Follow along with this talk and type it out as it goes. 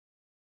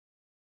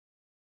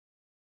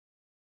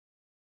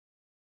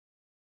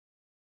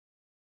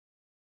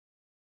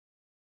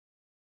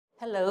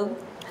Hello,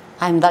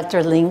 I'm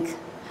Dr. Link.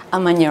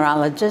 I'm a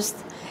neurologist,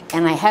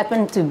 and I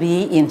happen to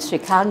be in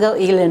Chicago,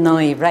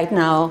 Illinois right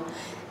now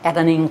at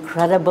an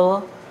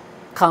incredible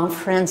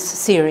conference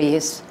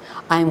series.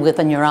 I'm with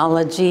the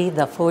Neurology,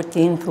 the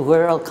 14th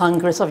World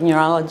Congress of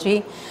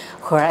Neurology,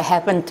 where I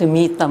happen to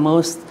meet the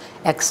most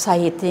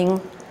exciting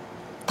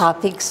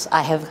topics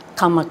I have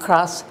come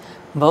across,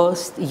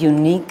 most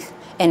unique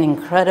and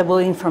incredible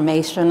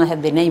information I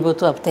have been able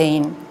to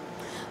obtain.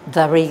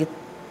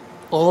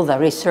 All the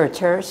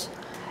researchers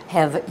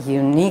have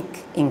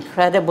unique,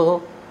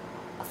 incredible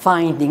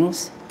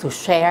findings to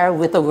share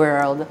with the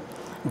world.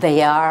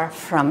 They are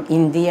from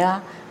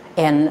India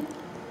and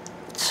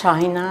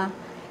China,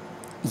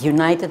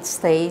 United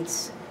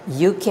States,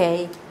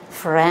 UK,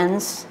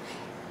 France,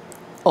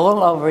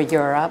 all over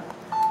Europe,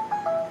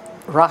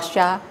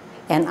 Russia,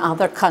 and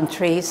other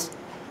countries,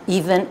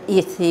 even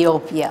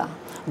Ethiopia.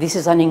 This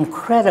is an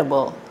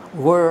incredible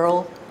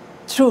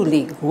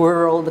truly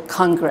world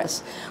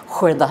congress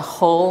where the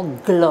whole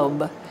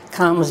globe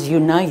comes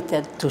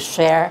united to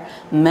share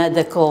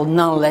medical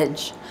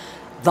knowledge,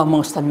 the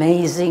most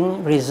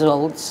amazing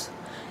results,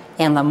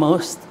 and the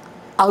most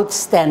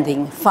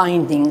outstanding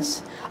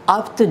findings,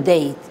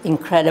 up-to-date,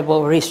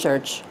 incredible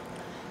research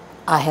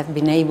I have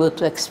been able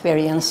to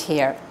experience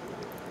here.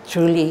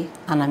 Truly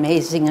an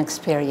amazing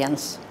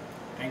experience.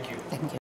 Thank you. Thank you.